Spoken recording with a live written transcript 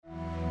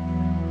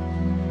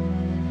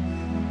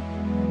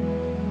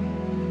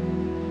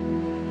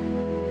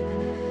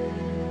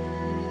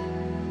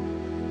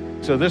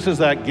so this is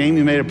that game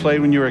you may have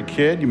played when you were a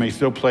kid. You may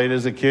still play it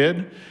as a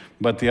kid,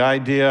 but the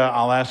idea,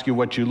 I'll ask you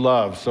what you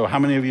love. So how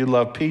many of you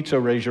love pizza?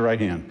 Raise your right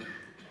hand.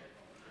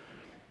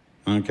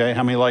 Okay,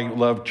 how many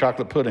love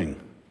chocolate pudding?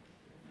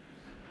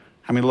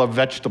 How many love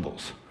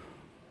vegetables?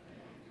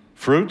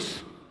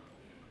 Fruits?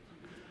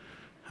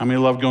 How many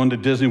love going to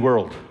Disney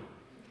World?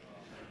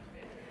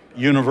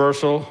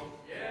 Universal?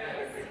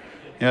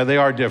 Yeah, they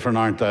are different,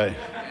 aren't they?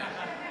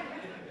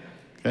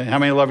 Okay, how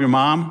many love your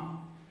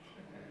mom?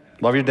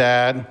 Love your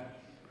dad?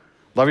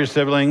 Love your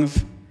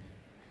siblings?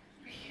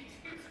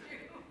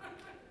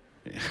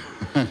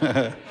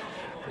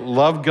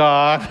 Love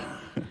God?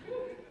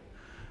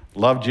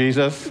 Love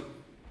Jesus?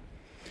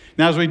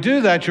 Now, as we do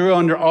that, you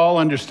all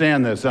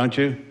understand this, don't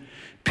you?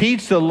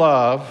 Pizza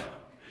love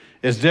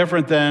is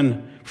different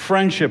than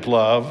friendship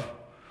love,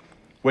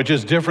 which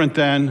is different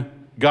than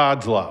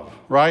God's love,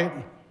 right?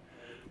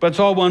 But it's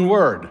all one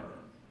word.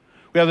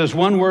 We have this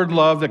one word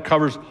love that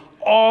covers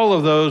all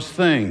of those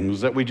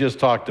things that we just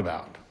talked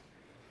about.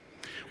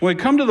 When we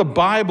come to the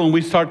Bible and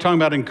we start talking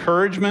about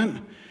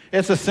encouragement,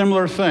 it's a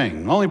similar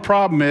thing. The only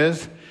problem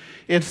is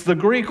it's the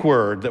Greek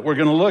word that we're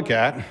going to look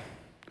at,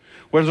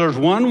 where there's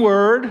one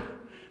word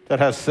that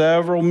has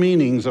several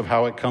meanings of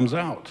how it comes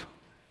out.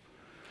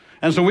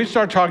 And so we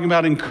start talking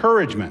about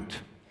encouragement.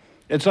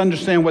 It's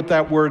understand what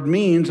that word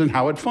means and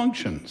how it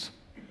functions.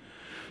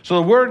 So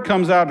the word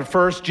comes out at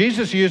first.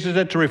 Jesus uses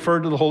it to refer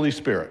to the Holy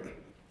Spirit.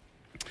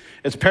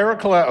 It's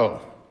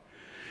parakaleo.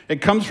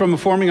 It comes from the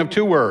forming of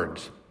two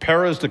words.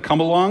 Para is to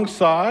come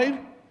alongside.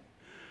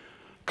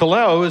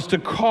 Kaleo is to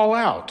call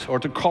out or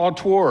to call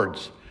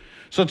towards.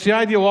 So it's the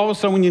idea of all of a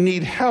sudden when you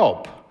need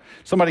help,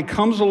 somebody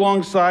comes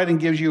alongside and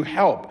gives you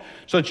help.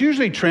 So it's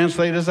usually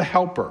translated as a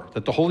helper,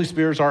 that the Holy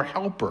Spirit is our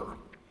helper.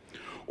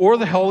 Or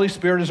the Holy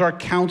Spirit is our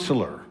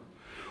counselor.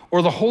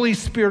 Or the Holy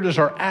Spirit is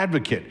our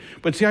advocate.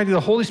 But it's the idea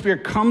the Holy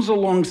Spirit comes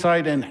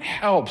alongside and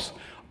helps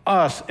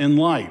us in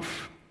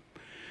life.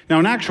 Now,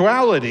 in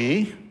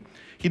actuality,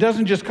 he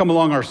doesn't just come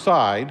along our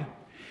side.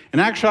 In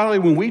actuality,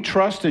 when we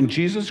trust in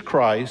Jesus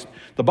Christ,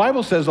 the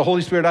Bible says the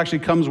Holy Spirit actually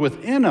comes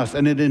within us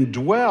and it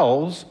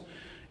indwells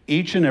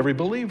each and every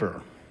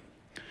believer.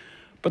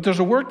 But there's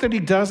a work that he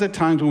does at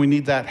times when we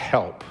need that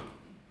help,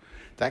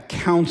 that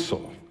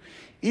counsel,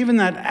 even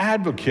that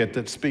advocate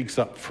that speaks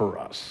up for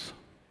us.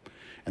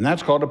 And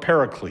that's called a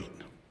paraclete.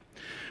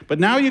 But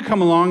now you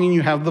come along and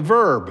you have the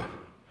verb.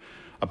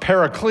 A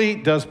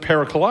paraclete does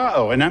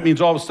parakaleo, and that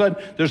means all of a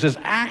sudden there's this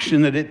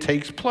action that it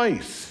takes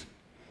place.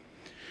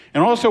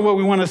 And also what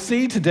we want to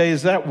see today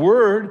is that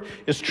word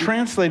is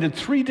translated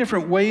 3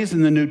 different ways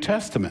in the New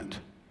Testament.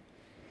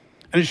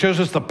 And it shows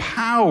us the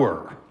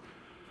power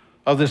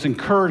of this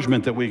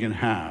encouragement that we can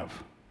have.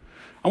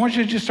 I want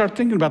you to just start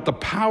thinking about the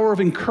power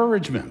of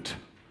encouragement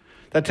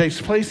that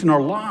takes place in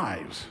our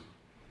lives.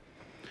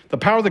 The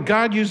power that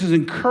God uses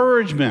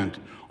encouragement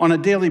on a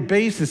daily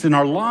basis in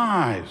our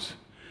lives.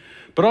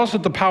 But also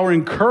the power of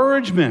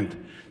encouragement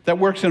that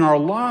works in our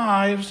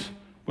lives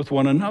with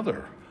one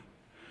another.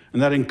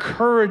 And that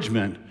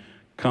encouragement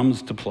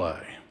comes to play.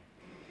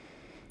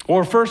 Well,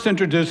 we're first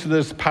introduced to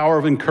this power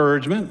of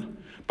encouragement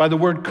by the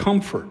word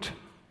comfort.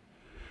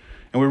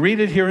 And we read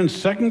it here in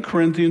 2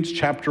 Corinthians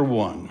chapter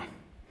 1.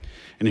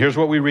 And here's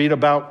what we read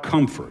about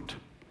comfort.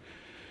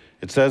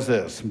 It says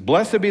this: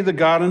 "Blessed be the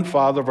God and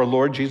Father of our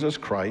Lord Jesus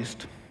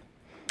Christ,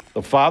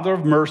 the Father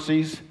of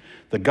mercies,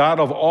 the God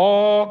of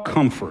all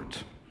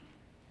comfort,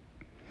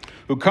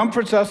 who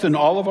comforts us in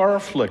all of our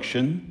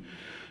affliction,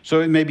 so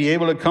we may be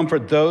able to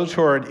comfort those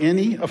who are in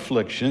any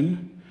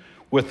affliction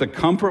with the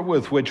comfort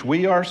with which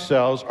we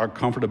ourselves are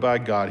comforted by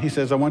God." He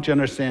says, I want you to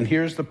understand,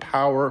 here's the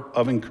power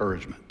of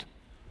encouragement.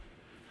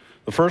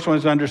 The first one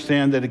is to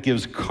understand that it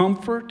gives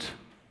comfort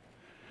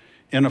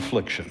in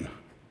affliction.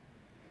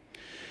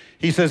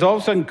 He says, all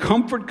of a sudden,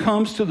 comfort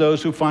comes to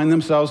those who find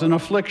themselves in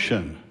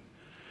affliction.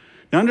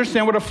 Now,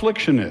 understand what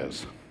affliction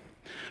is.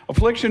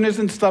 Affliction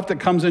isn't stuff that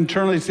comes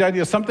internally. It's the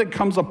idea of something that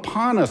comes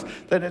upon us,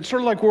 that it's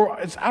sort of like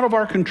it's out of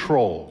our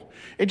control.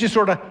 It just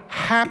sort of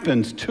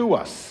happens to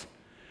us.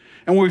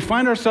 And when we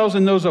find ourselves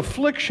in those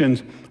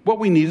afflictions, what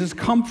we need is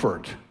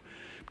comfort.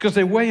 Because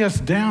they weigh us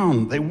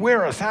down, they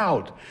wear us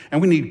out,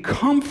 and we need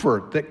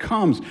comfort that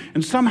comes.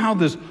 And somehow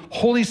this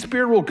Holy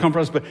Spirit will comfort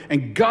us,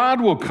 and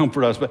God will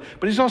comfort us. But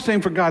he's also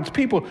saying for God's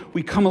people,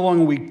 we come along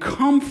and we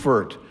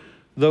comfort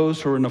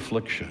those who are in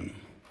affliction.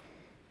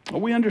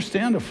 Well, we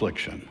understand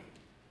affliction.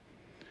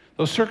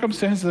 Those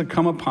circumstances that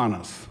come upon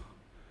us.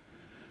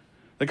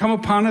 They come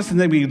upon us and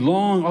they be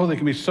long, they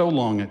can be so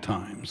long at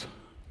times.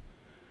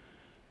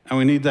 And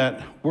we need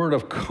that word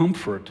of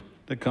comfort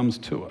that comes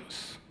to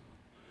us.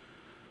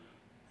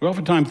 We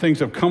oftentimes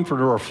think of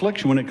comfort or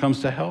affliction when it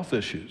comes to health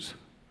issues.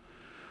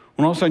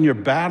 When all of a sudden you're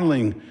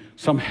battling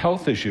some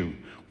health issue,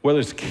 whether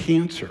it's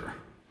cancer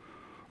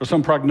or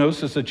some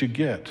prognosis that you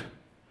get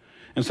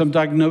and some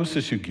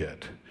diagnosis you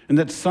get, and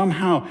that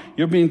somehow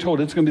you're being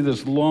told it's going to be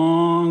this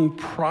long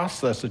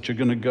process that you're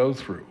going to go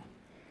through.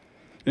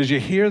 As you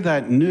hear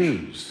that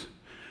news,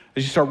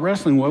 as you start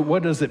wrestling,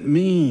 what does it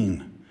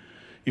mean?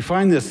 You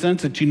find this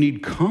sense that you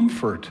need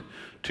comfort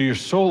to your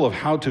soul of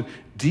how to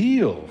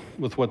deal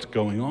with what's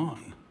going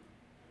on.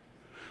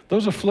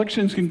 Those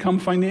afflictions can come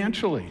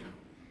financially,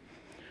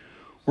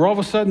 where all of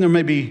a sudden there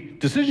may be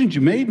decisions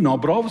you made and all,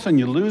 but all of a sudden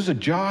you lose a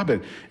job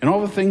and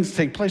all the things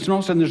take place, and all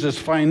of a sudden there's this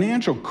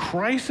financial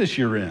crisis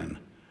you're in.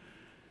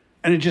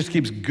 And it just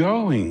keeps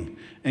going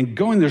and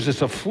going. There's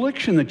this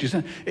affliction that you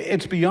send.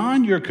 It's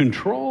beyond your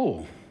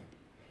control.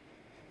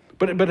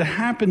 But it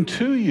happened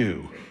to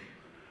you.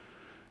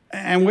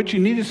 And what you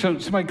need is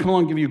somebody come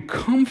along and give you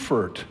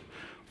comfort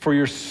for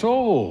your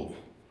soul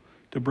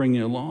to bring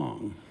you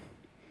along.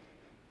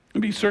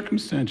 There'll be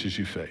circumstances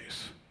you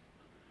face.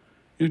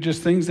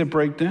 Just things that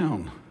break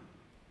down,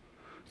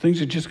 things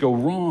that just go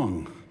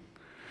wrong.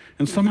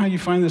 And somehow you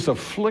find this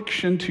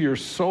affliction to your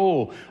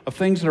soul of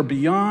things that are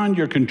beyond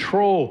your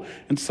control.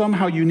 And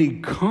somehow you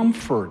need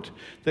comfort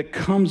that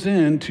comes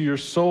into your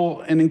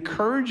soul and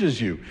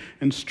encourages you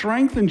and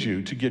strengthens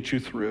you to get you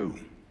through.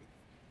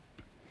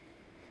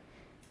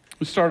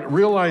 We start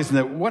realizing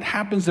that what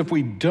happens if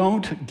we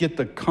don't get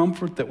the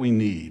comfort that we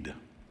need?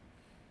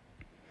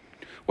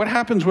 What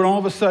happens when all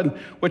of a sudden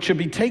what should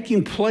be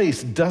taking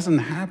place doesn't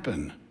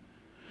happen?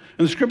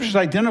 And the scriptures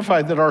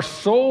identify that our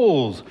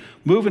souls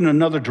move in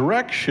another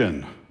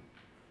direction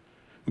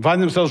and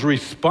find themselves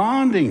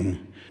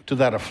responding to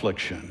that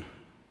affliction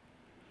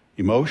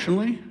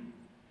emotionally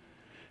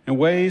in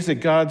ways that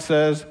God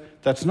says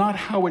that's not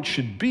how it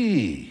should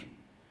be,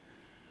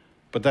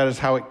 but that is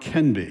how it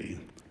can be.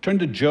 Turn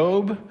to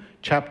Job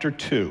chapter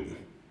 2.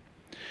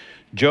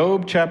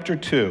 Job chapter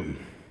 2.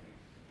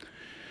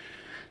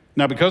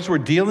 Now, because we're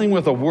dealing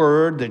with a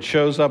word that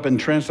shows up and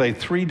translated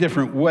three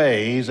different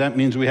ways, that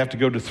means we have to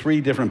go to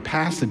three different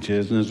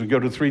passages. And as we go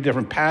to three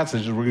different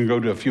passages, we're going to go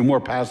to a few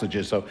more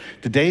passages. So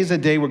today's a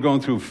day we're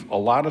going through a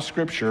lot of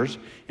scriptures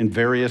in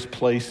various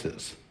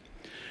places.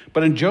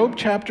 But in Job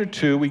chapter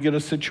 2, we get a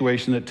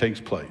situation that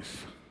takes place.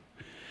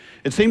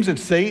 It seems that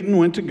Satan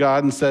went to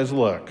God and says,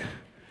 look,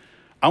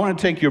 I want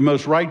to take your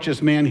most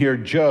righteous man here,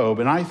 Job,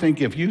 and I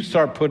think if you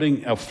start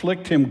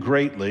afflict him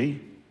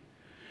greatly,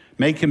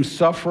 make him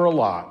suffer a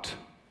lot,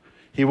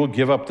 he will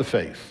give up the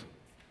faith.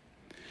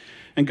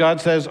 And God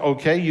says,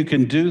 okay, you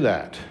can do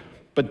that,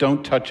 but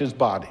don't touch his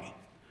body.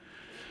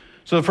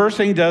 So the first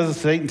thing he does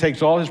is Satan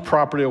takes all his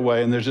property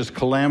away, and there's this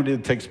calamity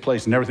that takes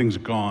place, and everything's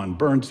gone,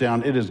 burns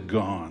down, it is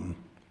gone.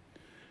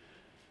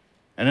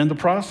 And in the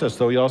process,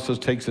 though, he also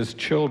takes his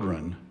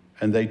children,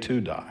 and they too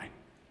die.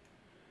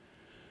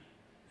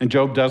 And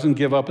Job doesn't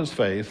give up his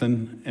faith,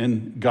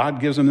 and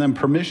God gives him then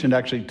permission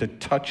actually to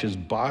touch his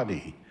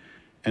body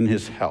and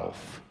his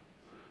health.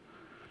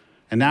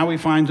 And now he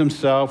finds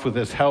himself with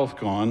his health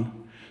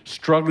gone,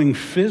 struggling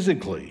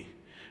physically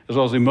as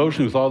well as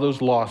emotionally with all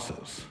those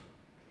losses.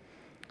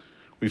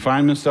 We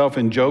find himself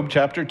in Job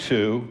chapter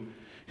 2.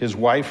 His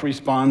wife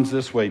responds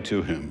this way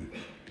to him.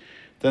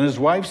 Then his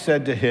wife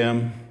said to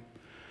him,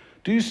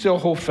 do you still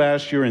hold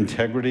fast your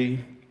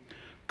integrity?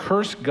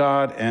 Curse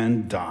God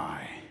and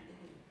die.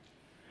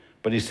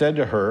 But he said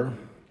to her,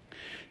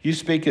 you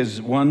speak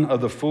as one of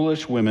the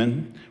foolish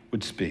women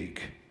would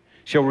speak.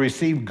 Shall we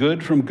receive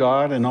good from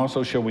God, and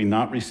also shall we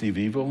not receive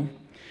evil?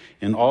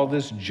 In all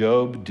this,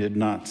 Job did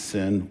not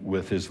sin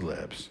with his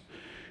lips.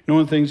 You know,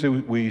 one of the things that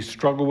we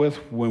struggle with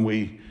when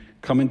we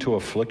come into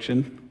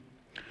affliction,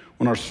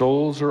 when our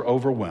souls are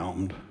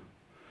overwhelmed,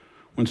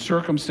 when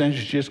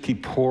circumstances just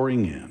keep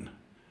pouring in,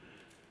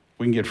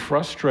 we can get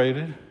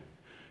frustrated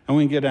and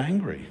we can get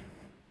angry.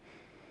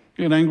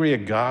 You get angry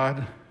at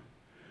God,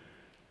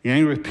 you get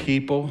angry with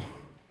people.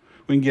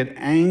 We can get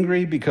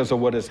angry because of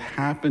what has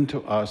happened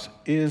to us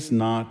is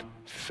not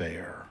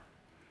fair.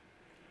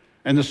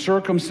 And the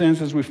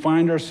circumstances we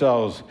find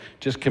ourselves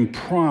just can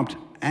prompt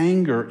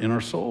anger in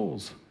our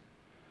souls.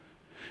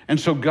 And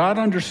so God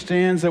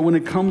understands that when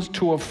it comes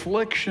to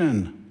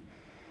affliction,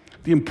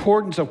 the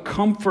importance of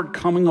comfort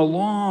coming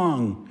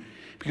along,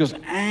 because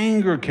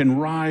anger can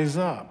rise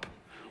up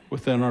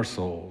within our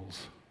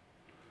souls.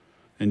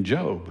 And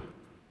Job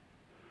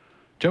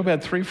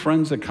had 3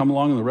 friends that come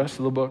along in the rest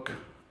of the book.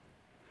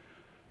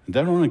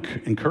 They don't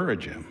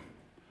encourage him.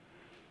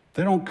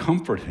 They don't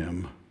comfort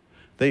him.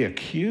 They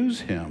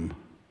accuse him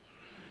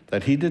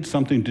that he did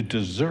something to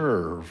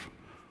deserve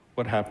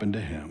what happened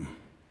to him.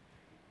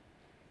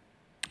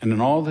 And in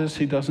all this,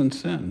 he doesn't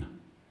sin.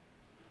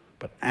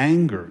 But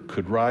anger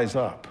could rise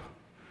up.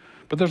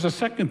 But there's a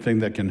second thing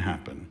that can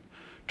happen.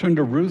 Turn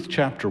to Ruth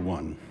chapter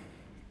 1.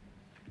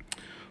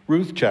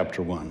 Ruth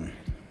chapter 1.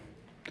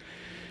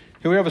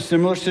 Here we have a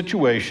similar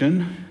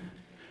situation.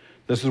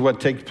 This is what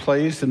takes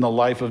place in the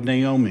life of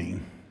Naomi.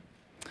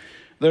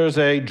 There's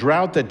a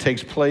drought that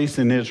takes place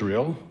in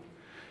Israel,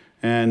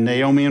 and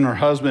Naomi and her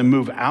husband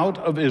move out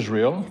of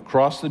Israel,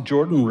 cross the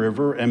Jordan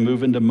River, and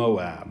move into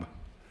Moab.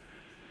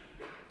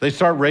 They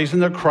start raising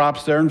their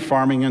crops there and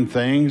farming and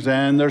things,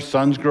 and their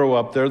sons grow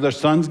up there. Their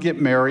sons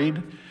get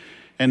married,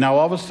 and now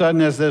all of a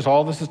sudden, as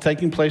all this is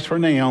taking place for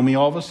Naomi,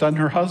 all of a sudden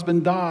her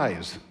husband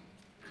dies.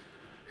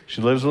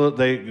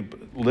 They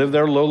live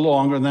there a little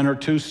longer, and then her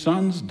 2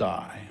 sons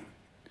die.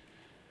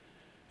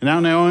 And now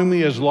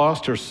Naomi has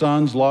lost her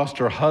sons, lost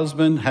her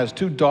husband, has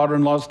 2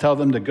 daughter-in-laws tell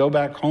them to go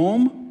back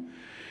home.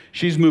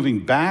 She's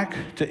moving back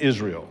to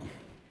Israel.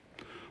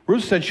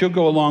 Ruth said she'll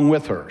go along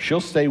with her.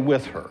 She'll stay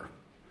with her.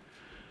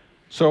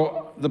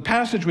 So the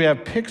passage we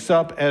have picks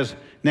up as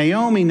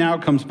Naomi now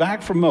comes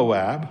back from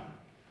Moab,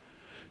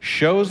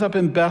 shows up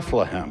in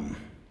Bethlehem,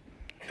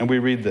 and we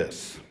read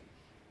this.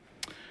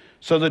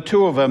 So the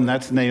 2 of them,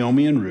 that's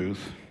Naomi and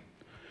Ruth,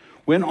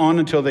 went on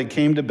until they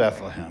came to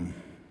Bethlehem.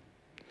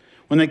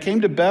 When they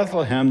came to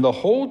Bethlehem, the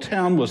whole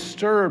town was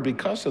stirred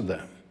because of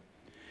them.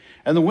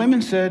 And the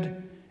women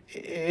said,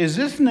 "Is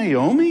this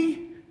Naomi?"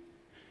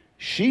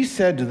 She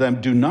said to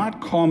them, "Do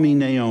not call me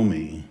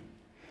Naomi.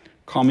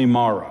 Call me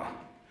Mara.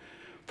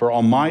 For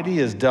Almighty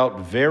has dealt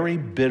very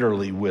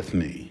bitterly with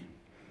me.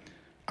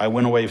 I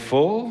went away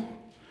full.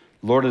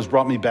 Lord has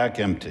brought me back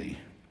empty.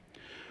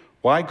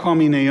 Why call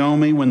me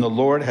Naomi when the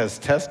Lord has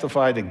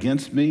testified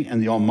against me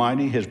and the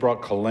Almighty has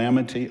brought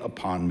calamity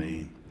upon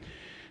me?"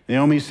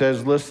 Naomi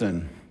says,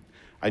 "Listen,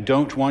 I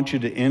don't want you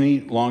to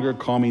any longer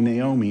call me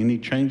Naomi." And he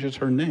changes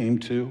her name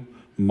to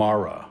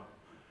Mara.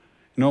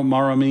 You know what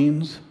Mara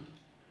means?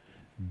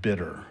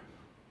 Bitter.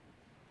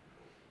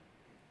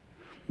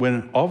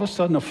 When all of a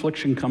sudden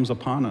affliction comes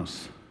upon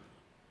us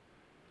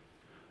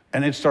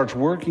and it starts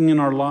working in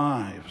our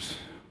lives,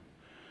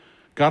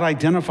 God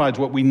identifies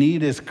what we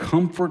need as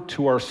comfort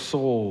to our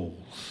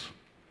souls.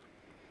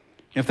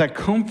 If that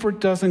comfort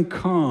doesn't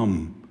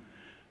come,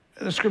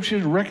 the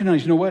scriptures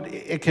recognize, you know what?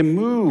 It can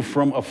move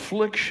from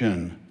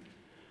affliction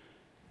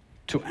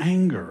to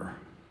anger.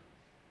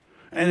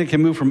 And it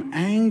can move from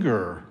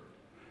anger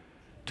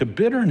to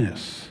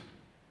bitterness.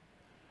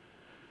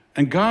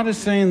 And God is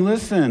saying,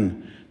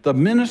 listen, the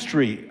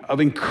ministry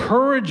of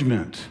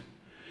encouragement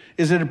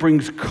is that it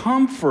brings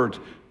comfort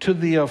to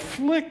the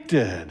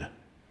afflicted.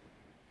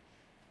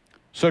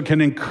 So it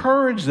can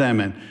encourage them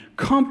and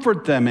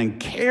comfort them and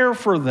care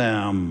for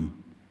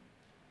them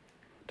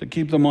to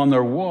keep them on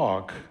their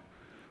walk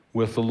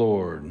with the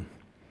Lord.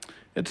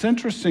 It's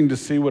interesting to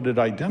see what it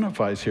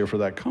identifies here for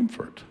that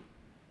comfort.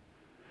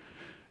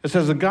 It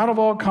says, the God of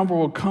all comfort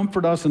will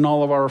comfort us in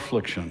all of our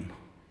affliction.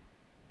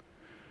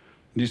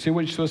 Do you see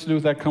what you're supposed to do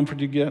with that comfort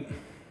you get?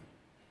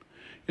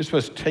 You're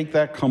supposed to take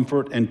that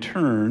comfort and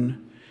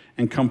turn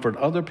and comfort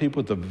other people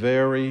with the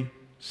very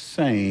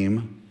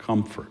same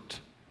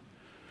comfort.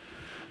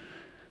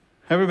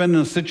 Ever been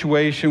in a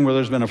situation where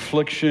there's been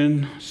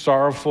affliction,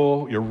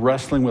 sorrowful, you're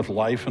wrestling with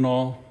life and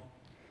all,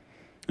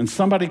 and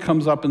somebody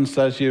comes up and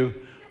says to you,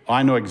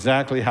 "I know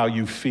exactly how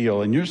you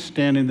feel," and you're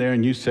standing there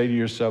and you say to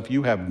yourself,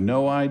 "You have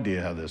no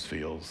idea how this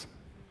feels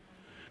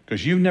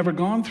because you've never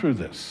gone through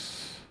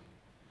this."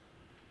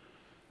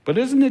 But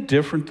isn't it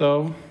different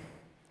though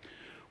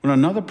when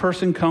another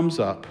person comes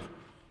up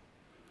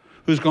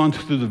who's gone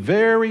through the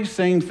very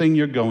same thing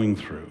you're going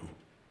through,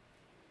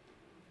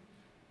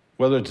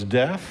 whether it's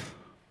death,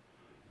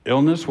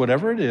 illness,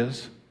 whatever it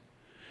is,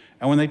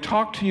 and when they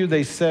talk to you,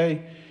 they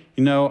say,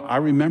 "You know, I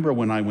remember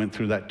when I went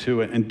through that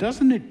too," and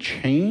doesn't it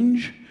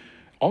change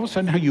all of a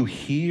sudden how you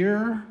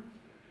hear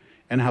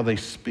and how they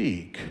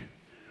speak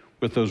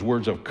with those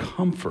words of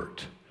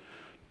comfort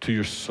to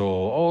your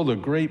soul? Oh, the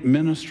great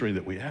ministry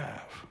that we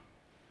have.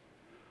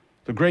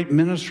 The great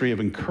ministry of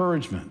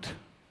encouragement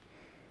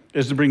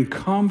is to bring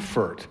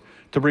comfort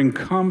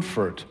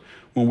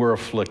when we're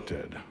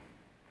afflicted.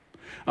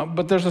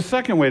 But there's a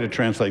second way to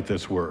translate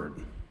this word.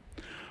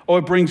 Oh,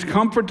 it brings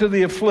comfort to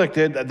the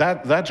afflicted.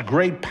 That's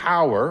great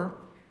power.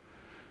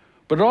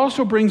 But it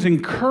also brings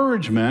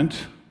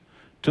encouragement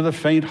to the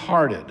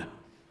faint-hearted.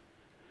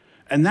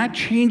 And that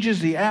changes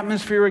the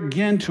atmosphere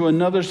again to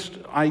another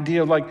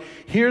idea of like,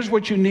 here's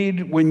what you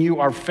need when you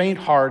are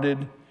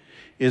faint-hearted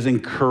is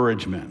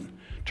encouragement.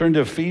 Turn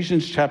to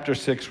Ephesians chapter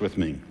 6 with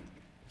me.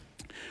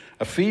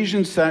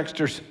 Ephesians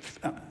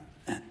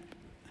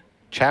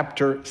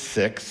chapter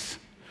 6,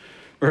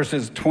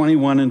 verses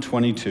 21 and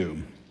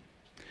 22.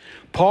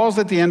 Paul's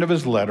at the end of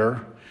his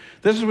letter.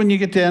 This is when you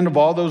get to the end of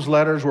all those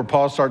letters where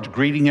Paul starts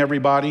greeting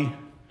everybody.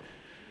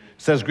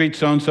 Says, greet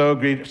so-and-so,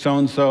 greet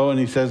so-and-so, and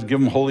he says, give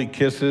them holy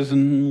kisses,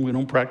 and we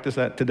don't practice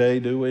that today,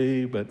 do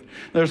we? But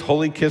there's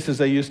holy kisses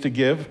they used to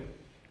give.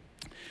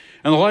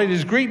 And the Lord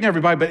is greeting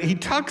everybody, but he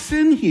tucks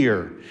in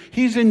here.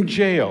 He's in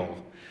jail.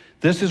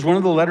 This is one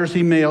of the letters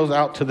he mails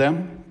out to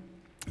them.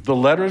 The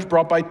letter is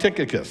brought by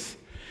Tychicus.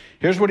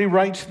 Here's what he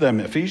writes to them,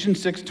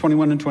 Ephesians 6,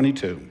 21 and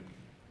 22.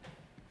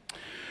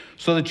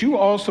 So that you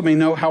also may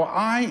know how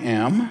I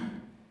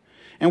am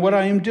and what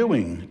I am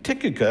doing.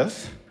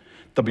 Tychicus,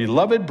 the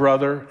beloved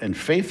brother and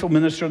faithful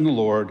minister in the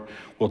Lord,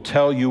 will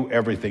tell you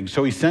everything.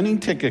 So he's sending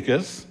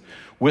Tychicus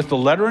with the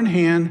letter in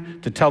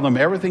hand to tell them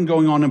everything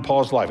going on in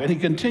Paul's life. And he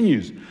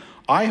continues,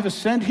 I have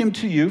sent him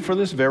to you for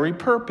this very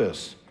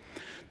purpose,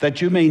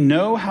 that you may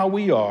know how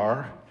we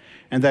are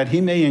and that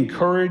he may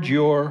encourage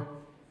your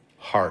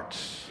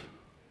hearts.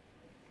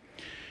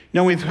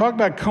 Now, when we talk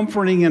about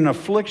comforting in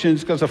afflictions,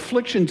 because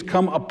afflictions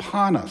come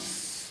upon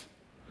us.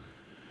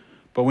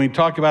 But when we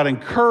talk about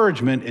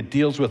encouragement, it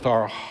deals with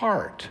our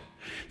heart.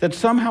 That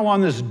somehow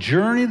on this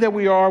journey that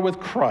we are with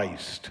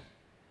Christ,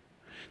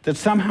 that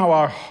somehow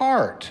our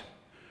heart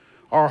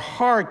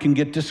can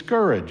get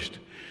discouraged,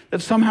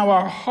 that somehow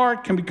our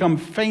heart can become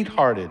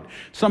faint-hearted,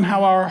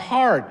 somehow our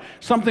heart,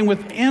 something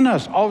within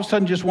us all of a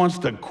sudden just wants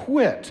to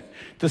quit,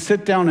 to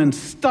sit down and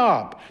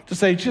stop, to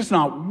say it's just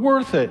not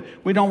worth it.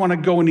 We don't want to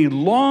go any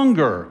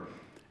longer.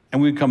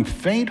 And we become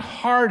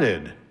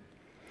faint-hearted.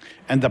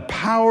 And the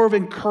power of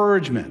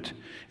encouragement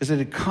is that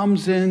it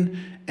comes in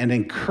and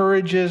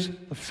encourages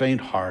the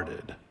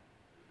faint-hearted.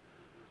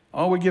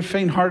 Oh, we get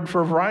faint-hearted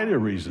for a variety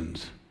of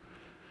reasons.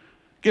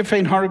 Get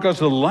faint-hearted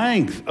because of the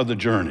length of the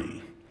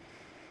journey.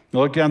 You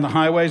look down the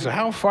highway and say,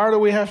 how far do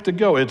we have to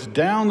go? It's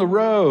down the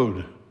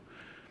road.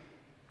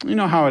 You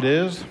know how it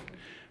is.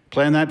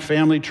 Plan that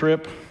family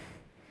trip.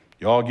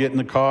 You all get in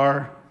the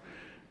car,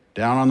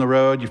 down on the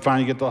road. You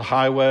finally get to the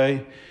highway.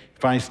 You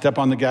finally step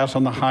on the gas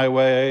on the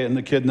highway, and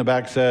the kid in the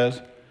back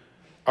says,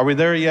 are we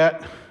there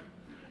yet?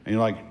 And you're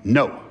like,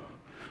 no,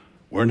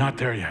 we're not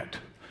there yet.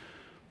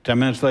 10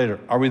 minutes later,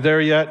 are we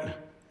there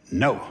yet?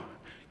 No,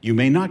 you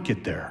may not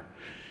get there.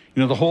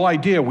 You know, the whole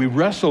idea we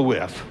wrestle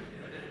with,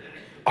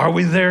 are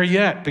we there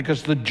yet?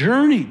 Because the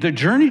journey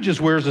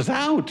just wears us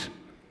out.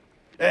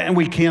 And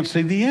we can't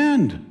see the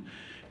end.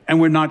 And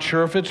we're not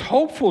sure if it's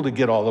hopeful to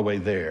get all the way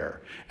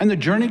there. And the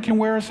journey can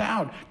wear us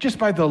out just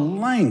by the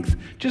length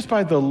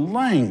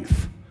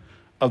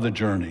of the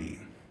journey.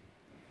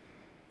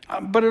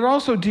 But it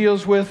also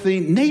deals with the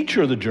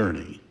nature of the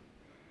journey.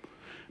 I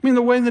mean,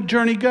 the way the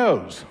journey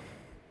goes.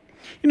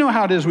 You know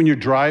how it is when you're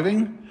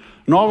driving,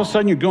 and all of a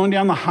sudden you're going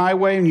down the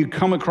highway and you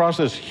come across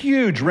this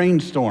huge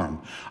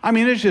rainstorm. I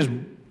mean, it's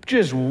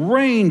just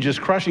rain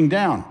just crushing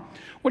down.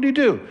 What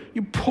do?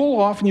 You pull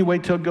off and you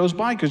wait till it goes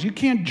by because you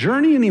can't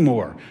journey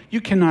anymore.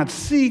 You cannot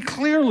see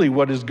clearly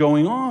what is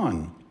going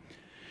on.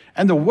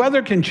 And the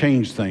weather can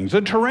change things.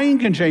 The terrain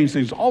can change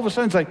things. All of a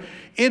sudden, it's like,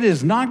 it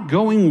is not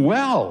going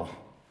well.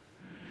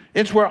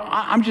 It's where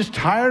I'm just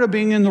tired of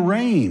being in the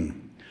rain.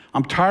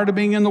 I'm tired of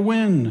being in the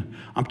wind.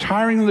 I'm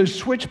tired of those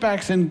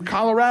switchbacks in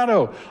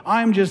Colorado.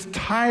 I'm just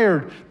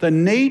tired. The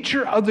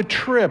nature of the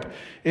trip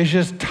is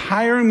just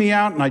tiring me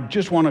out, and I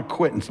just want to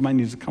quit. And somebody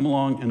needs to come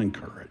along and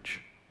encourage.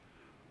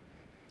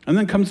 And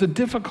then comes the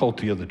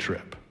difficulty of the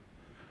trip.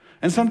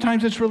 And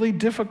sometimes it's really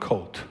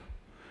difficult.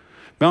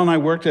 Mel and I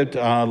worked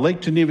at Lake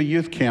Geneva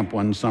Youth Camp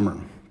one summer,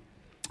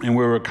 and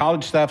we were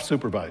college staff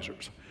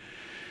supervisors.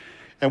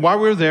 And while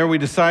we were there, we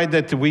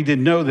decided that we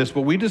didn't know this,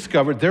 but we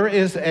discovered there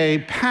is a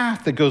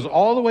path that goes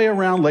all the way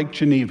around Lake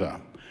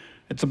Geneva.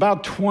 It's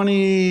about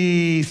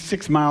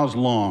 26 miles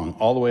long,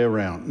 all the way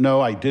around.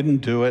 No, I didn't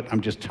do it.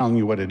 I'm just telling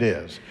you what it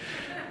is.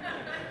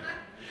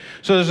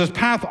 So there's this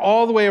path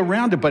all the way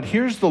around it, but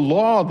here's the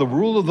law, the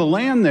rule of the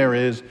land there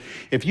is,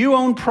 if you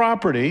own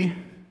property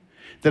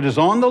that is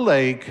on the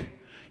lake,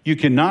 you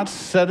cannot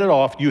set it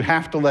off. You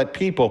have to let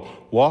people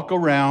walk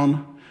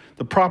around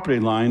the property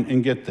line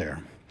and get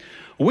there.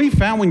 We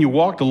found when you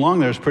walked along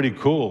there, it's pretty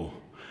cool.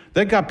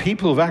 They've got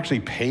people who've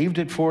actually paved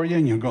it for you,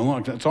 and you go,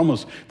 look, it's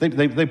almost,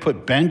 they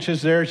put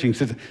benches there, so you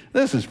can sit,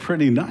 this is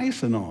pretty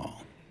nice and all.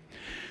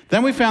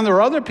 Then we found there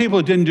were other people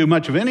who didn't do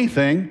much of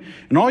anything,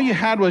 and all you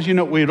had was,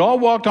 we had all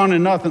walked on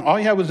and nothing. All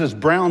you had was this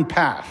brown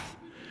path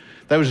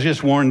that was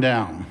just worn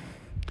down.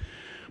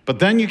 But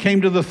then you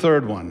came to the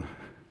third one,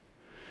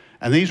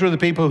 and these were the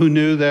people who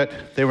knew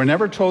that they were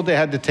never told they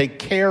had to take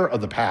care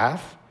of the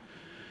path.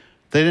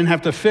 They didn't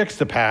have to fix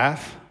the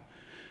path.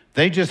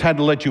 They just had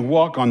to let you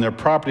walk on their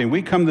property. And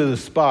we come to the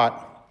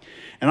spot,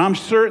 and I'm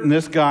certain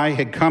this guy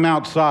had come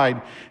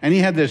outside, and he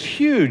had his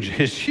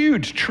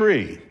huge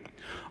tree.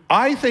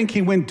 I think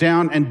he went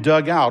down and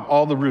dug out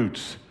all the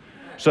roots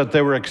so that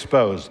they were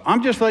exposed.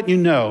 I'm just letting you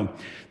know,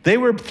 they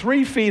were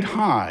 3 feet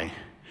high.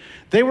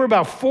 They were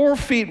about 4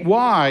 feet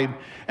wide,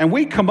 and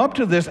we come up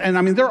to this, and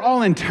I mean, they're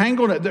all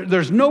entangled.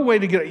 There's no way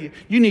to get it.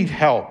 You need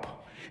help.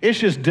 It's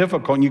just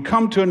difficult. And you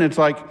come to it, and it's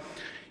like,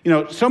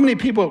 so many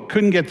people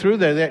couldn't get through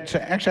there. They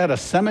actually had a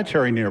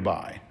cemetery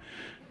nearby.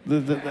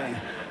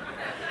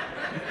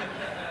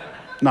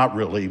 Not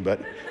really, but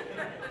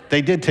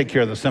they did take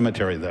care of the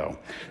cemetery, though.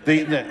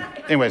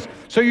 Anyways,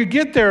 so you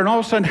get there, and all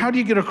of a sudden, how do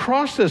you get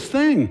across this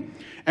thing?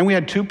 And we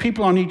had 2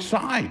 people on each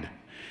side.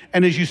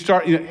 And as you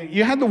start,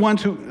 you had the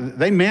ones who,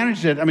 they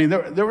managed it. I mean,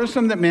 there were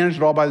some that managed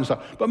it all by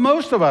themselves. But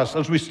most of us,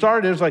 as we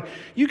started, it was like,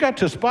 you got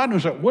to a spot, and it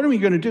was like, what are we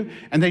going to do?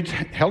 And they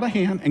held a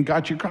hand and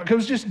got you across. It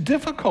was just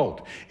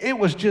difficult. It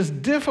was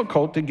just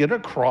difficult to get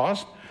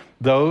across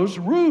those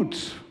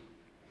routes.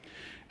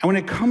 And when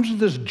it comes to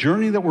this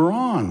journey that we're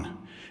on,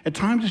 at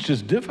times it's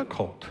just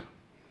difficult.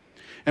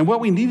 And what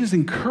we need is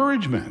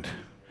encouragement.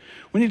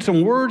 We need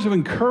some words of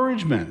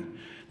encouragement,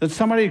 that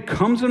somebody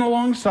comes in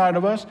alongside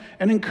of us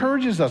and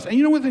encourages us.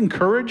 And with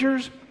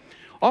encouragers,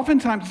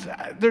 oftentimes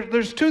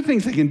there's 2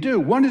 things they can do.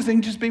 One is they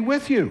can just be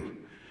with you.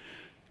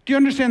 Do you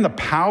understand the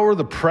power,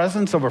 the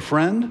presence of a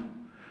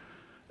friend?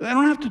 They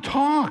don't have to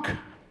talk.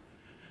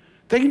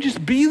 They can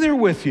just be there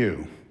with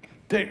you.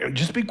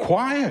 Just be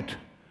quiet.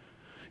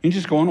 You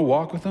just go on a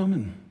walk with them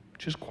and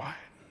just quiet.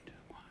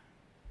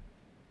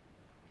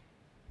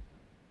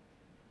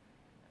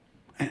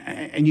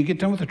 And you get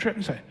done with the trip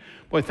and say,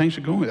 boy, thanks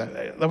for going.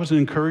 That was an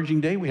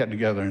encouraging day we had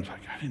together. And it's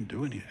like, I didn't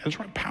do anything. That's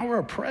right, power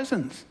of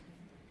presence.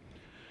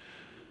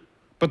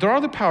 But there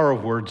are the power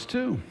of words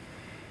too.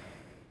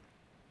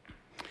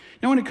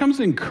 When it comes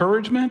to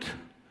encouragement,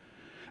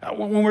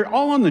 when we're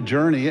all on the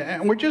journey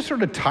and we're just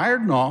sort of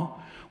tired and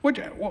all,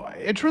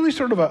 it's really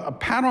sort of a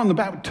pat on the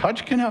back.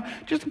 Touch can help.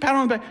 Just a pat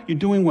on the back. You're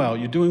doing well.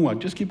 You're doing well.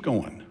 Just keep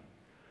going.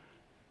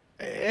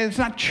 It's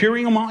not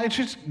cheering them on. It's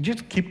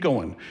just keep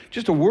going.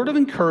 Just a word of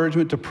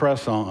encouragement to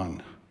press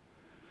on.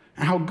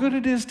 And how good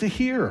it is to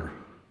hear.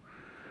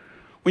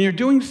 When you're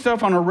doing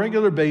stuff on a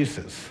regular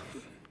basis,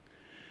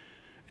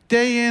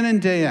 day in and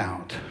day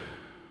out,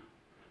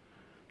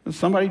 and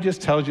somebody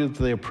just tells you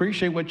that they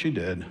appreciate what you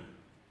did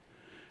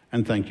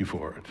and thank you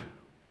for it.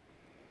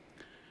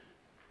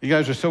 You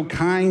guys are so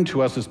kind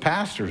to us as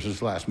pastors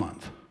this last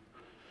month.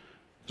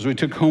 As we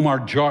took home our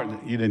jar,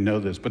 you didn't know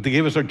this, but they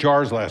gave us our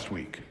jars last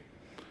week.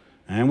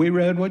 And we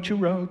read what you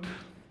wrote.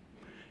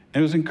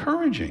 And it was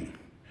encouraging.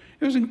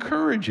 It was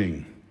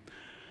encouraging.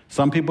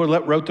 Some people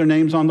wrote their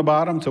names on the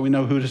bottom so we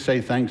know who to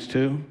say thanks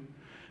to.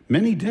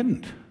 Many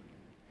didn't.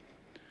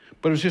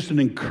 But it was just an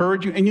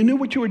encouraging, and you knew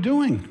what you were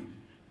doing,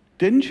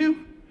 didn't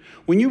you?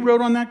 When you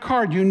wrote on that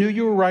card, you knew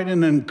you were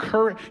writing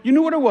you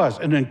knew what it was,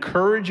 an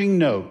encouraging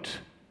note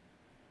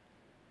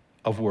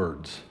of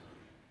words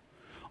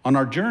on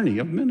our journey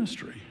of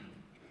ministry.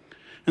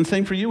 And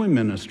same for you in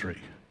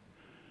ministry.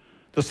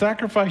 The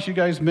sacrifice you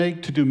guys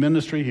make to do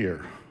ministry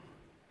here.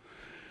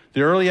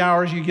 The early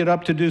hours you get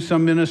up to do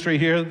some ministry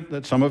here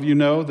that some of you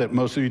know, that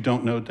most of you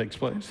don't know takes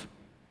place.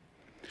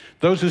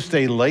 Those who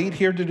stay late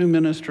here to do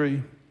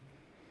ministry.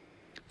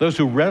 Those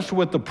who wrestle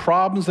with the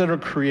problems that are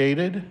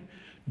created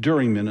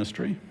during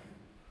ministry.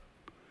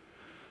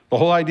 The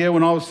whole idea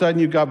when all of a sudden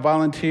you've got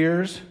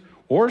volunteers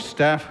or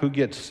staff who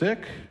get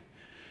sick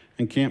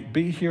and can't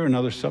be here,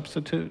 another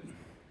substitute.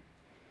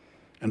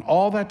 And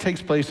all that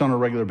takes place on a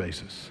regular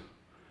basis.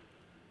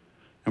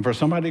 And for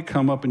somebody to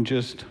come up and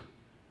just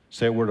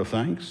say a word of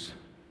thanks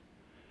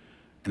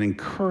and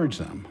encourage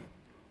them,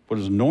 what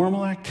is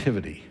normal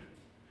activity,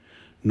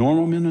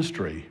 normal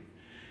ministry,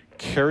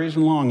 carries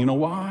along. You know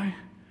why?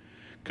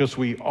 Because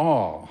we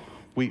all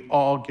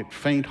get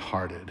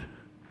faint-hearted.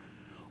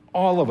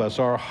 All of us,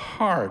 our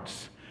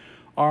hearts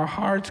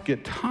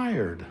get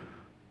tired.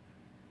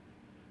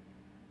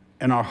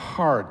 And our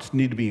hearts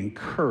need to be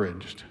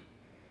encouraged,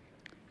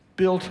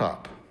 built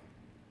up,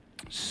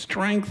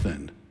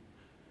 strengthened,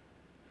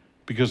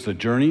 because the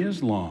journey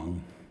is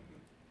long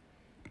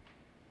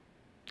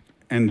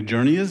and the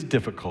journey is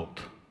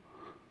difficult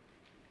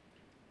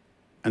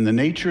and the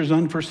nature is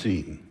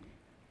unforeseen.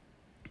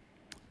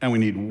 And we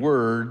need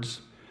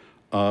words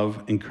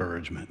of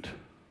encouragement.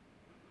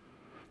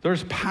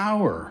 There's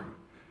power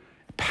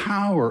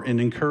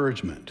in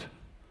encouragement.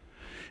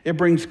 It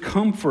brings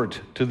comfort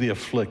to the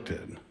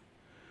afflicted.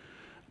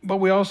 But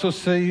we also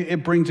say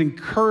it brings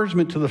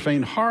encouragement to the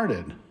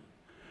faint-hearted.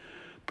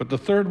 But the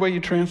third way you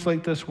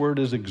translate this word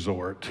is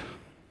exhort.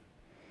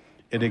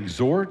 It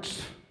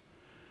exhorts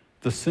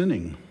the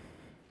sinning.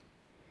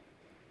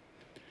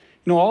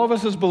 All of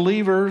us as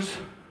believers,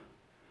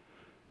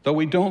 though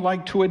we don't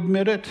like to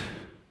admit it,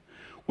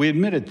 we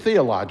admit it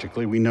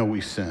theologically, we know we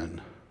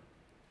sin.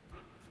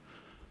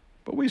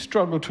 But we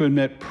struggle to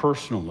admit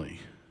personally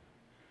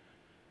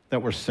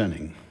that we're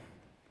sinning.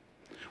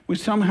 We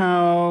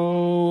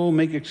somehow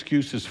make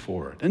excuses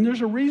for it, and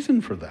there's a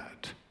reason for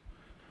that.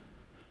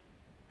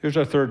 Here's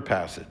our third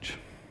passage.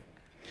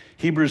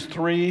 Hebrews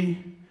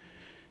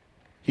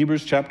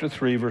chapter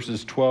 3,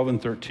 verses 12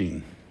 and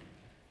 13.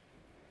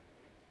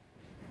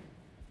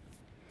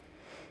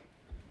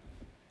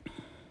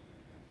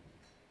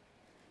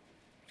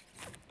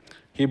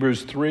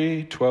 Hebrews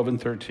 3, 12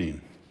 and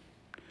 13.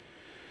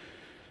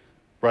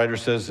 Writer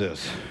says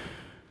this: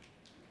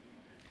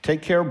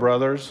 Take care,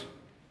 brothers,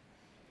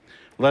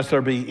 lest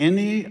there be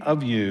any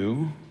of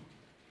you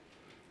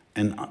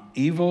an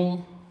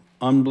evil,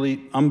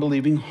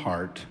 unbelieving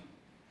heart,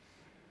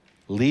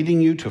 leading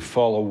you to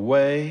fall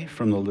away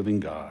from the living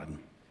God.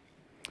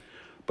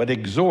 But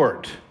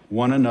exhort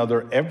one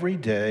another every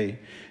day,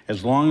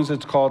 as long as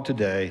it's called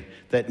today,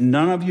 that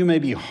none of you may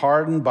be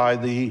hardened by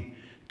the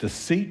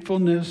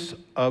deceitfulness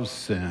of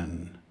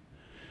sin.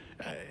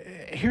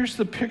 Here's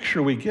the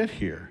picture we get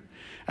here.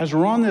 As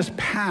we're on this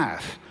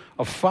path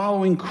of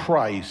following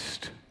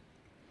Christ,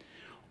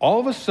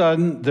 all of a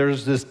sudden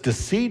there's this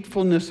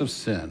deceitfulness of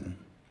sin.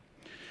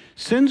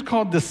 Sin's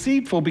called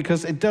deceitful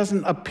because it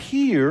doesn't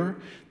appear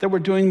that we're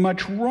doing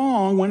much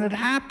wrong when it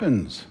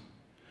happens.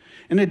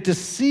 And it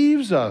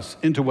deceives us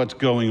into what's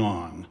going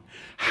on.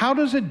 How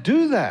does it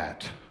do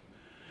that?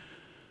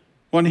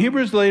 Well, in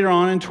Hebrews later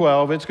on in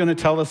 12, it's going to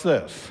tell us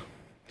this: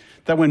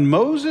 that when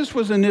Moses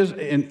was in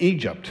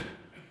Egypt,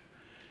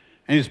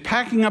 and he was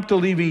packing up to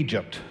leave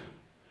Egypt,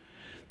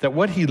 that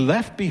what he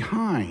left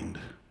behind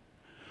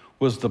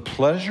was the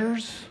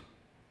pleasures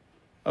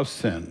of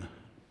sin.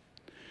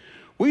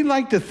 We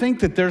like to think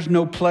that there's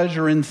no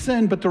pleasure in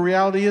sin, but the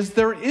reality is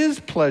there is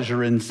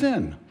pleasure in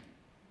sin.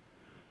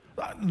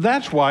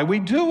 That's why we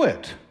do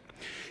it.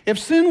 If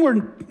sin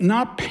were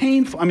not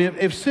painful,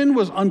 if sin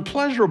was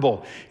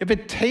unpleasurable, if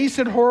it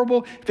tasted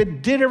horrible, if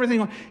it did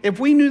everything, if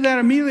we knew that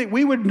immediately,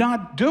 we would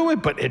not do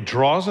it, but it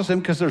draws us in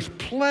because there's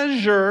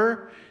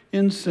pleasure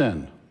in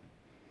sin.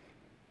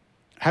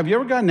 Have you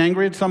ever gotten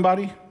angry at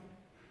somebody?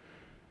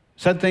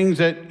 Said things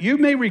that you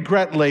may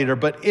regret later,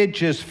 but it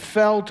just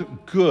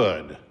felt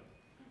good.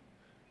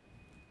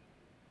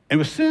 It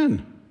was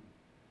sin.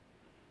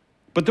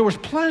 But there was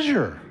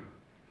pleasure.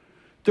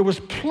 There was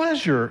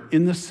pleasure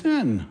in the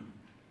sin.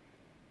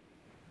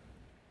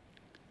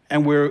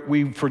 And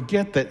we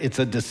forget that it's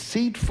a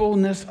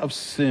deceitfulness of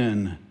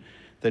sin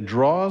that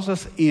draws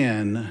us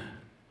in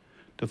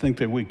to think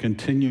that we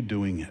continue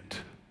doing it.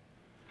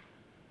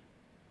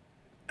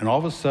 And all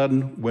of a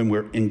sudden, when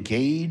we're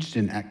engaged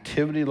in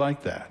activity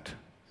like that,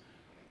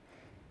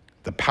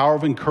 the power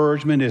of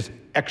encouragement is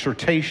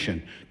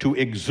exhortation, to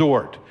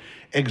exhort.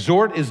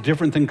 Exhort is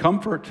different than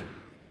comfort.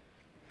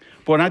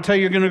 But when I tell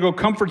you you're going to go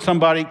comfort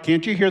somebody,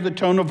 can't you hear the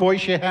tone of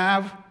voice you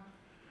have?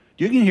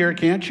 You can hear it,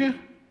 can't you?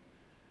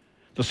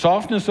 The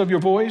softness of your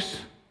voice,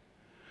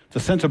 the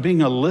sense of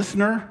being a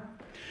listener.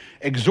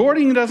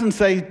 Exhorting doesn't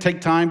say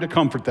take time to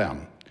comfort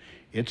them.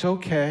 It's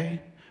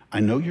okay. I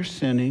know you're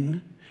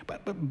sinning,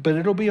 but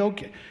it'll be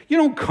okay. You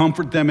don't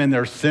comfort them in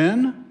their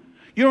sin.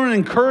 You don't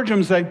encourage them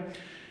and say,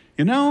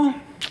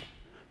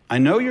 I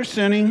know you're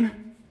sinning.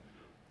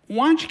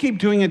 Why don't you keep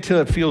doing it till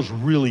it feels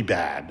really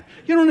bad?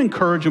 You don't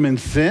encourage them in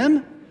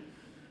sin.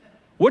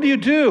 What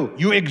do?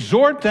 You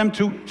exhort them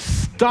to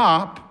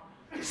stop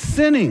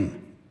sinning.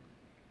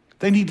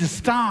 They need to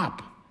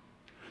stop.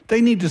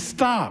 They need to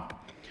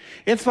stop.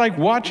 It's like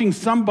watching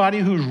somebody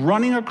who's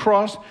running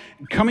across,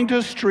 coming to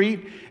a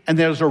street, and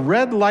there's a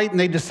red light, and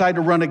they decide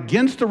to run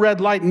against the red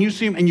light, and you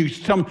see them, and you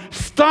tell them,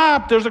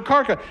 stop, there's a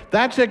car coming.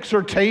 That's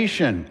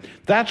exhortation.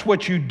 That's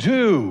what you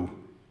do.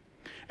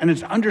 And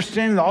it's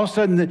understanding that all of a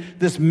sudden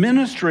this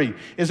ministry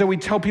is that we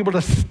tell people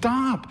to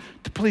stop,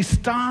 to please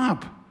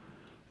stop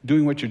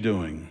doing what you're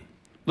doing.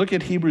 Look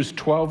at Hebrews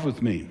 12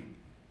 with me.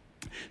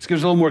 This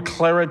gives a little more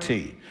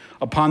clarity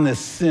upon this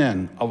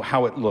sin of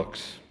how it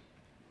looks.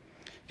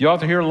 The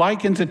author here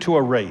likens it to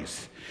a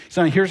race.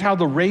 So here's how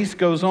the race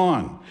goes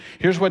on.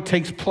 Here's what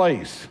takes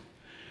place.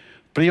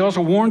 But he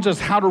also warns us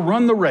how to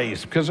run the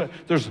race because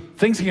there's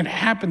things that can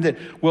happen that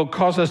will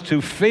cause us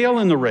to fail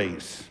in the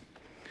race.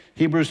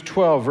 Hebrews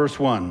 12, verse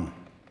 1.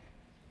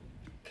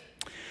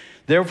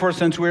 Therefore,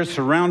 since we are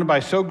surrounded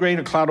by so great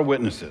a cloud of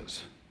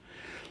witnesses,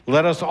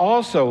 let us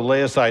also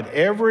lay aside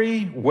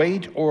every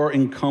weight or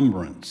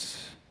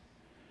encumbrance,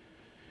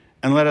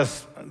 and let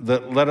us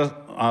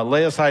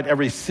lay aside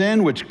every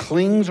sin which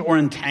clings or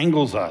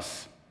entangles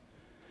us,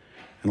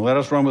 and let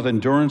us run with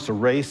endurance the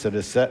race that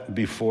is set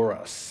before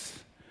us.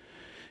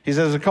 He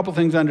says a couple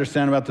things to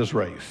understand about this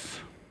race.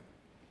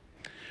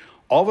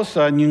 All of a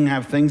sudden, you can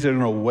have things that are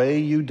going to weigh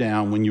you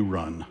down when you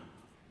run.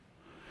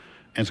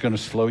 And it's going to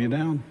slow you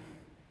down.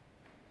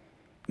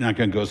 You're not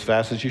going to go as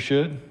fast as you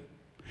should.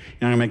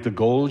 You're not going to make the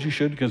goals you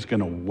should because it's going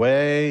to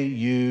weigh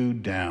you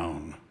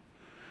down.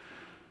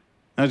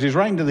 As he's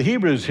writing to the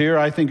Hebrews here,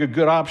 I think a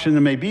good option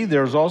that may be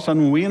there is all of a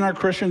sudden when we in our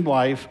Christian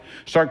life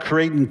start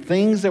creating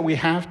things that we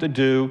have to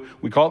do,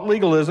 we call it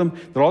legalism,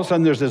 that all of a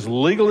sudden there's this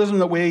legalism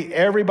that weighs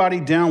everybody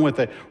down with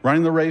it,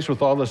 running the race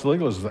with all this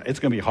legalism. It's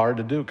going to be hard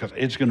to do because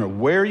it's going to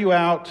wear you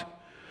out,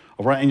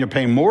 and you're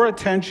paying more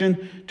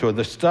attention to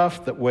the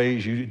stuff that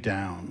weighs you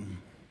down.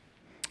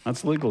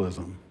 That's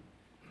legalism.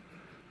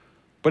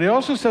 But he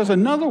also says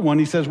another one.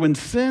 He says, when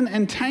sin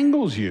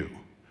entangles you.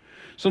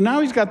 So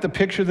now he's got the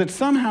picture that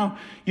somehow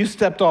you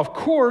stepped off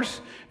course,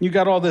 and you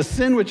got all this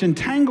sin which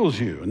entangles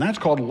you, and that's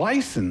called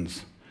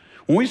license.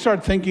 When we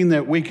start thinking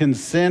that we can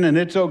sin and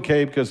it's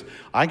okay because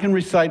I can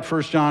recite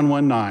 1 John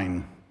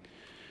 1:9.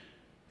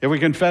 If we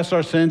confess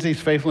our sins,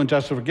 he's faithful and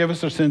just to forgive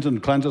us our sins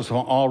and cleanse us from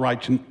all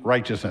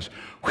righteousness.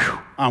 Whew,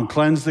 I'm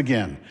cleansed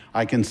again.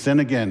 I can sin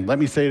again. Let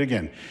me say it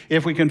again.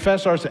 If we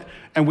confess our sin,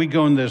 and we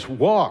go in this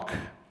walk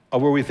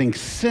of where we think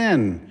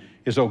sin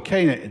is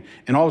okay,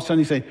 and all of a sudden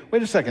you say,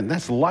 wait a second,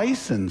 that's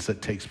license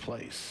that takes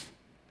place.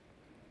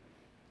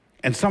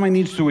 And somebody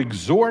needs to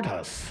exhort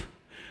us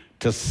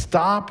to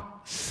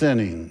stop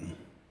sinning.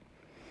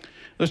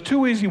 There's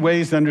two easy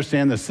ways to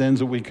understand the sins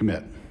that we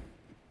commit.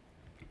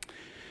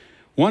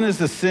 One is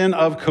the sin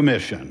of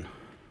commission.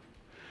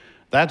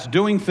 That's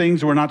doing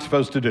things we're not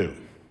supposed to do.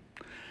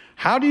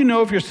 How do you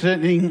know if you're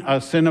sinning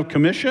a sin of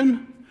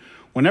commission?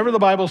 Whenever the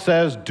Bible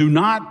says, do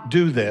not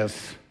do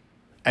this,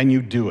 and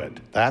you do it.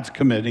 That's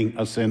committing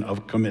a sin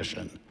of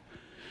commission.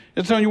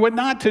 It's telling you what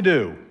not to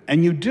do,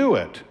 and you do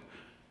it.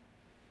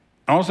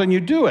 And all of a sudden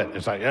you do it.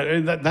 It's like,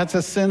 that's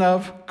a sin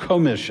of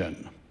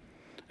commission.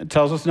 It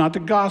tells us not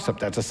to gossip.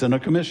 That's a sin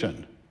of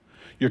commission.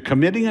 You're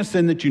committing a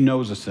sin that you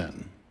know is a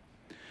sin.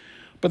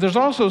 But there's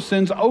also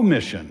sins of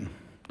omission,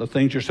 the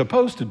things you're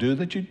supposed to do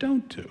that you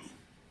don't do.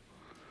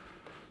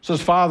 So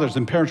as fathers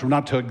and parents, we're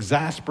not to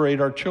exasperate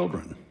our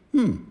children.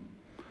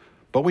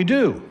 But we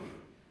do.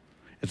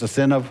 It's a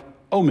sin of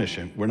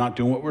omission. We're not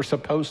doing what we're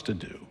supposed to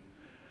do.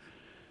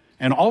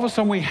 And all of a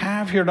sudden we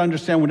have here to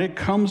understand when it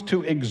comes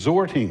to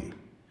exhorting,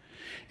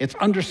 It's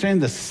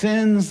understanding the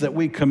sins that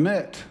we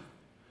commit,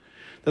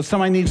 that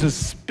somebody needs to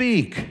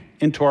speak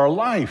into our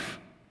life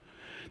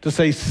to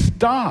say,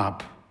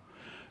 stop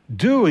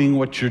doing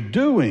what you're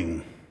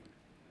doing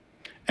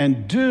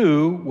and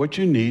do what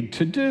you need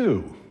to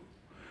do.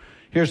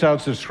 Here's how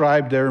it's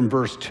described there in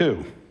verse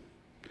 2.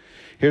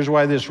 Here's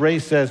why this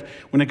race says,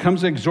 when it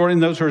comes to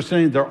exhorting those who are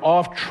sinning, they're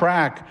off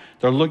track.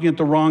 They're looking at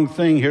the wrong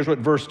thing. Here's what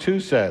verse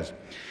 2 says.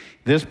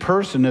 This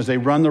person, as they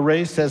run the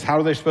race, says, how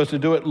are they supposed to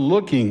do it?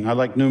 Looking, I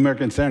like New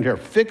American Standard here,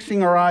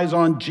 fixing our eyes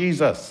on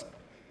Jesus,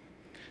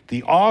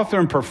 the author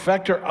and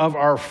perfecter of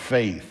our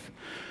faith.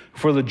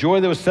 For the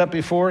joy that was set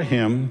before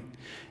him,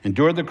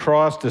 endured the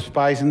cross,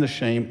 despising the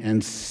shame,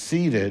 and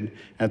seated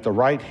at the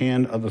right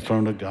hand of the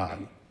throne of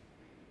God.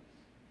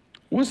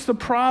 What's the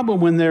problem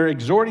when they're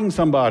exhorting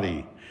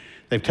somebody?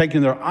 They've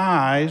taken their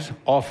eyes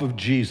off of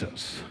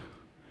Jesus.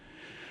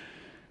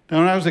 Now,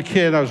 when I was a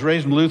kid, I was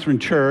raised in Lutheran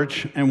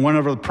church, and one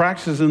of the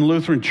practices in the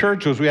Lutheran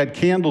church was we had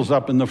candles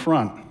up in the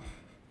front.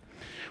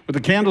 With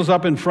the candles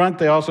up in front,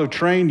 they also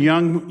trained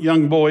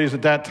young boys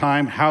at that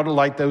time how to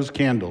light those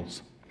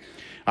candles.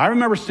 I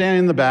remember standing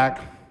in the back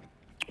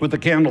with the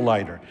candle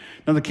lighter.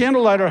 Now, the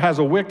candle lighter has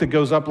a wick that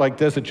goes up like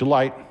this that you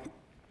light.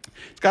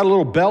 It's got a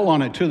little bell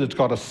on it, too, that's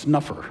called a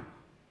snuffer.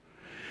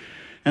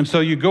 And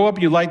so you go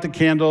up, you light the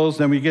candles,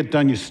 then when you get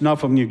done, you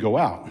snuff them, and you go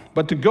out.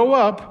 But to go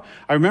up,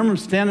 I remember him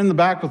standing in the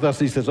back with us.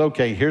 He says,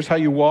 okay, here's how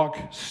you walk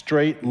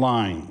straight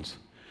lines.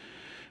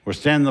 We're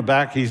standing in the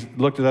back. He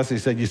looked at us. He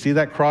said, you see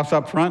that cross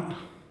up front?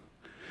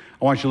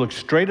 I want you to look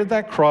straight at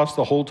that cross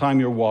the whole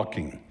time you're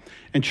walking.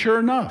 And sure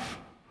enough,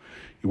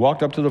 you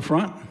walked up to the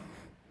front,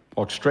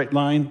 walked straight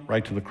line,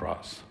 right to the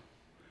cross.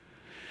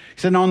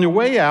 He said, now on your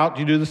way out,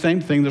 you do the same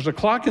thing. There's a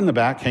clock in the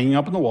back hanging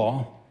up on the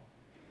wall.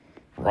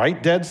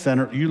 Right dead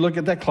center, you look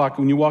at that clock.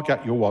 When you walk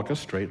out, you'll walk a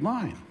straight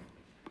line.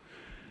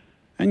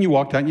 And you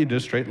walked out and you did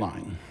a straight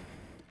line.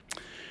 Now,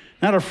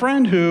 I had a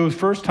friend who,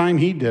 first time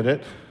he did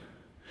it,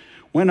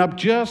 went up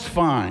just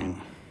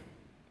fine.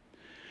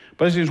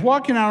 But as he was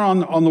walking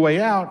out on the way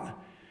out,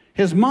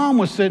 his mom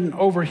was sitting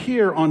over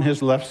here on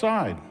his left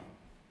side.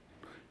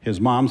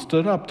 His mom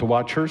stood up to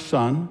watch her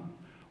son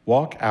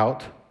walk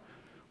out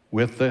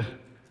with the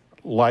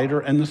lighter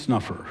and the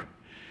snuffer.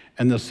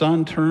 And the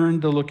son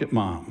turned to look at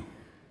mom.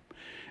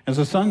 As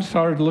the son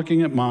started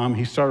looking at mom,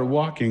 he started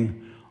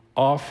walking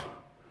off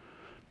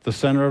the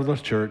center of the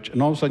church,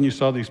 and all of a sudden you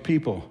saw these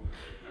people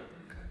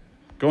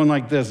going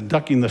like this,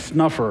 ducking the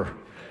snuffer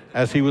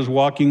as he was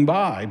walking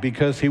by,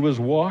 because he was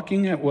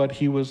walking at what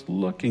he was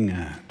looking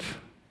at.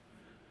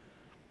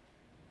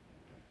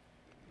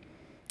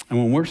 And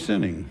when we're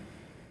sinning,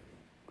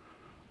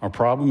 our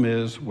problem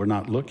is we're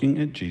not looking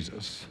at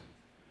Jesus.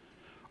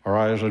 Our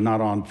eyes are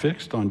not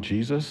fixed on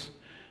Jesus,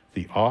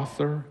 the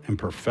author and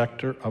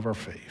perfecter of our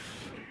faith.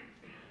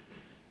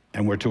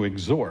 And we're to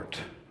exhort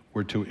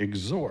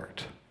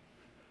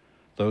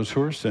those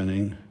who are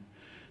sinning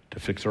to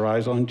fix their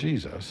eyes on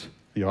Jesus,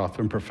 the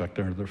author and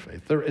perfecter of their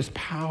faith. There is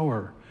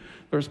power.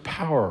 There's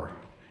power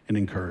in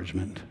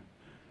encouragement.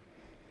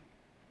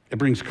 It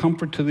brings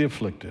comfort to the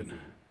afflicted.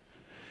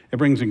 It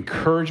brings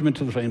encouragement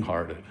to the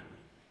faint-hearted.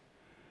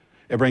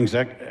 It brings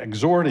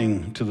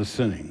exhorting to the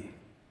sinning.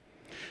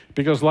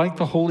 Because like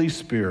the Holy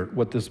Spirit,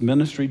 what this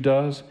ministry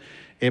does,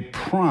 it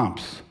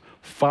prompts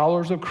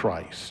followers of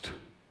Christ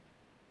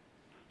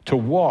to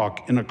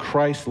walk in a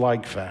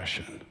Christ-like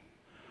fashion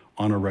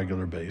on a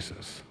regular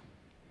basis.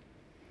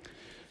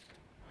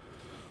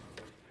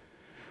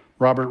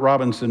 Robert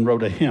Robinson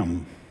wrote a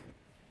hymn.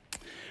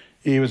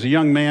 He was a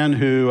young man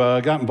who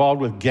got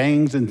involved with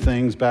gangs and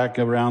things back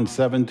around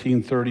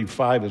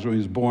 1735 is when he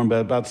was born, but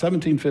about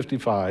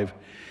 1755,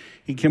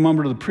 he came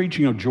under the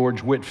preaching of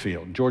George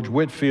Whitefield. George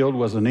Whitefield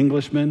was an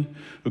Englishman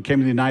who came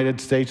to the United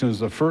States and was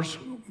the first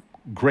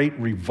great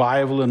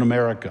revival in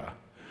America.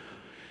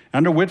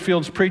 Under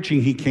Whitefield's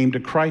preaching, he came to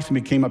Christ and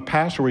became a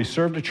pastor where he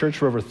served the church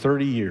for over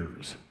 30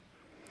 years.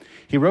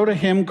 He wrote a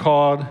hymn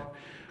called,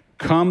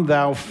 Come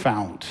Thou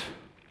Fount.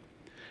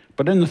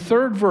 But in the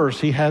third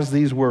verse, he has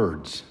these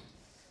words.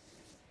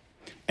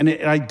 And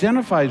it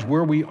identifies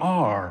where we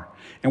are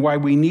and why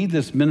we need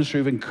this ministry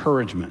of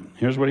encouragement.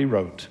 Here's what he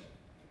wrote.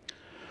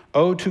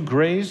 Oh, to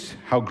grace,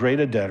 how great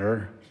a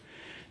debtor,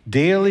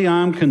 daily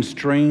I'm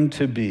constrained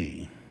to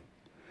be.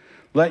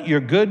 Let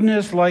your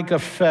goodness like a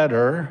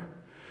fetter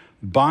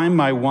bind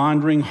my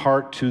wandering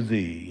heart to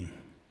thee.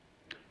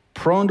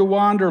 Prone to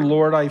wander,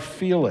 Lord, I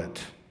feel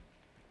it.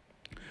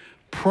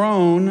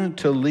 Prone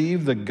to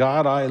leave the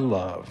God I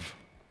love.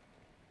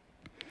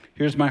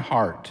 Here's my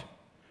heart.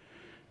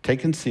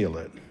 Take and seal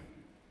it.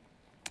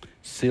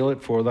 Seal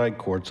it for thy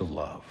courts of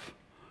love.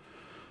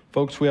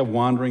 Folks, we have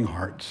wandering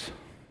hearts.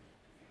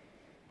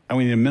 And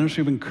we need a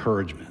ministry of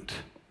encouragement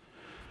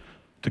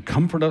to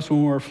comfort us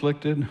when we're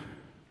afflicted,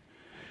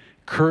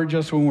 encourage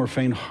us when we're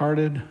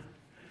faint-hearted,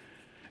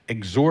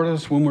 exhort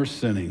us when we're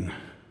sinning,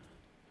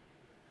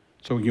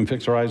 so we can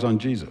fix our eyes on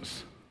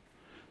Jesus,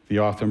 the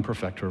author and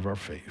perfecter of our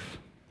faith.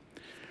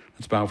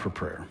 Let's bow for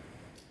prayer.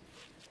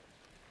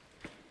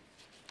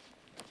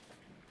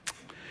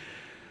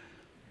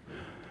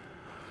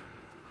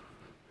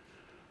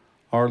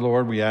 Our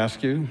Lord, we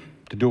ask you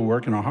to do a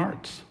work in our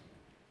hearts.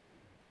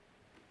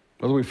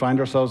 Whether we find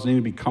ourselves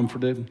needing to be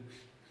comforted,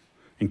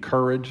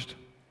 encouraged,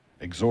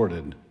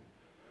 exhorted,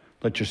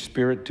 let your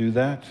Spirit do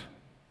that,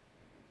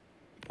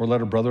 or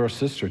let a brother or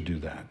sister do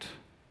that.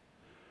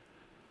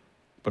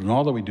 But in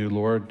all that we do,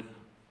 Lord,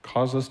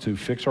 cause us to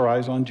fix our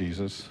eyes on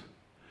Jesus,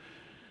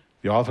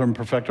 the author and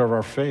perfecter of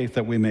our faith,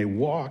 that we may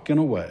walk in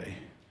a way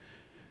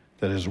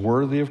that is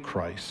worthy of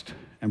Christ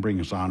and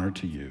brings honor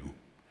to you.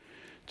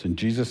 It's in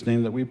Jesus'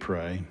 name that we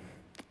pray.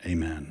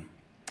 Amen.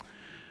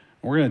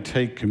 We're going to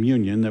take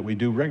communion that we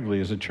do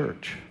regularly as a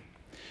church.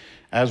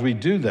 As we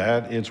do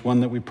that, it's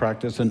one that we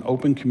practice an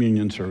open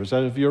communion service.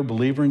 That if you're a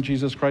believer in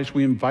Jesus Christ,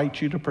 we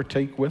invite you to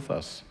partake with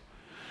us.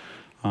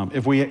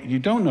 If you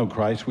don't know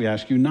Christ, we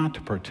ask you not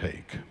to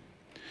partake.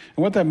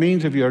 And what that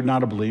means if you're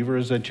not a believer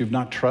is that you've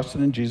not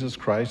trusted in Jesus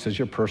Christ as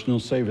your personal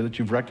Savior, that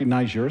you've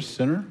recognized you're a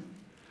sinner,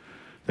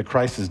 that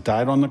Christ has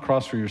died on the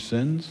cross for your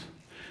sins,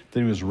 that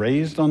he was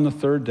raised on the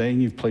third day,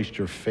 and you've placed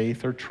your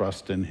faith or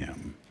trust in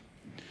him.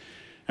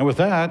 And with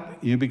that,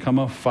 you become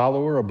a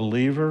follower, a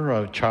believer,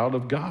 a child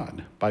of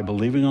God. By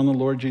believing on the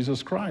Lord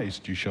Jesus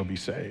Christ, you shall be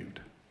saved.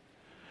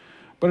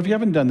 But if you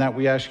haven't done that,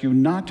 we ask you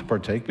not to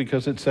partake,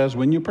 because it says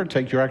when you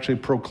partake, you're actually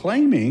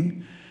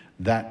proclaiming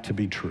that to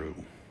be true.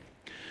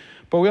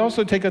 But we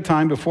also take a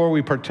time before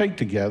we partake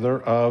together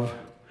of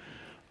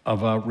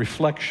a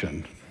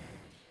reflection,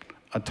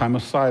 a time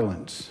of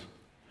silence.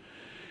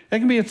 It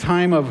can be a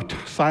time of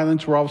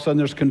silence where all of a sudden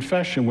there's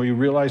confession, where you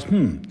realize,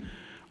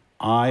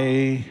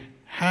 I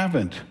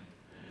haven't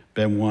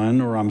been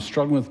one, or I'm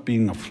struggling with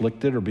being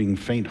afflicted or being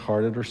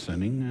faint-hearted or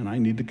sinning, and I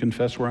need to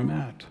confess where I'm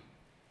at.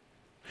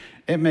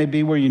 It may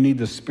be where you need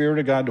the Spirit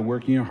of God to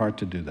work in your heart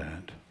to do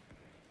that.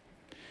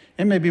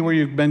 It may be where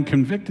you've been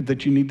convicted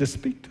that you need to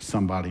speak to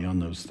somebody on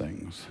those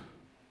things.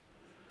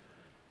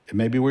 It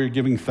may be where you're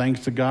giving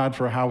thanks to God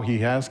for how he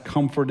has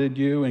comforted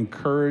you,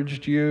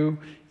 encouraged you,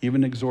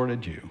 even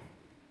exhorted you.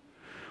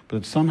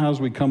 But somehow as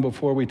we come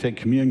before we take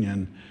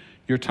communion,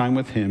 your time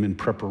with him in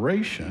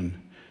preparation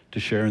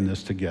to share in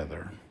this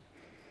together.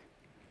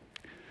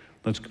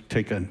 Let's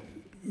take a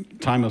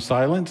time of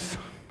silence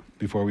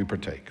before we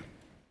partake.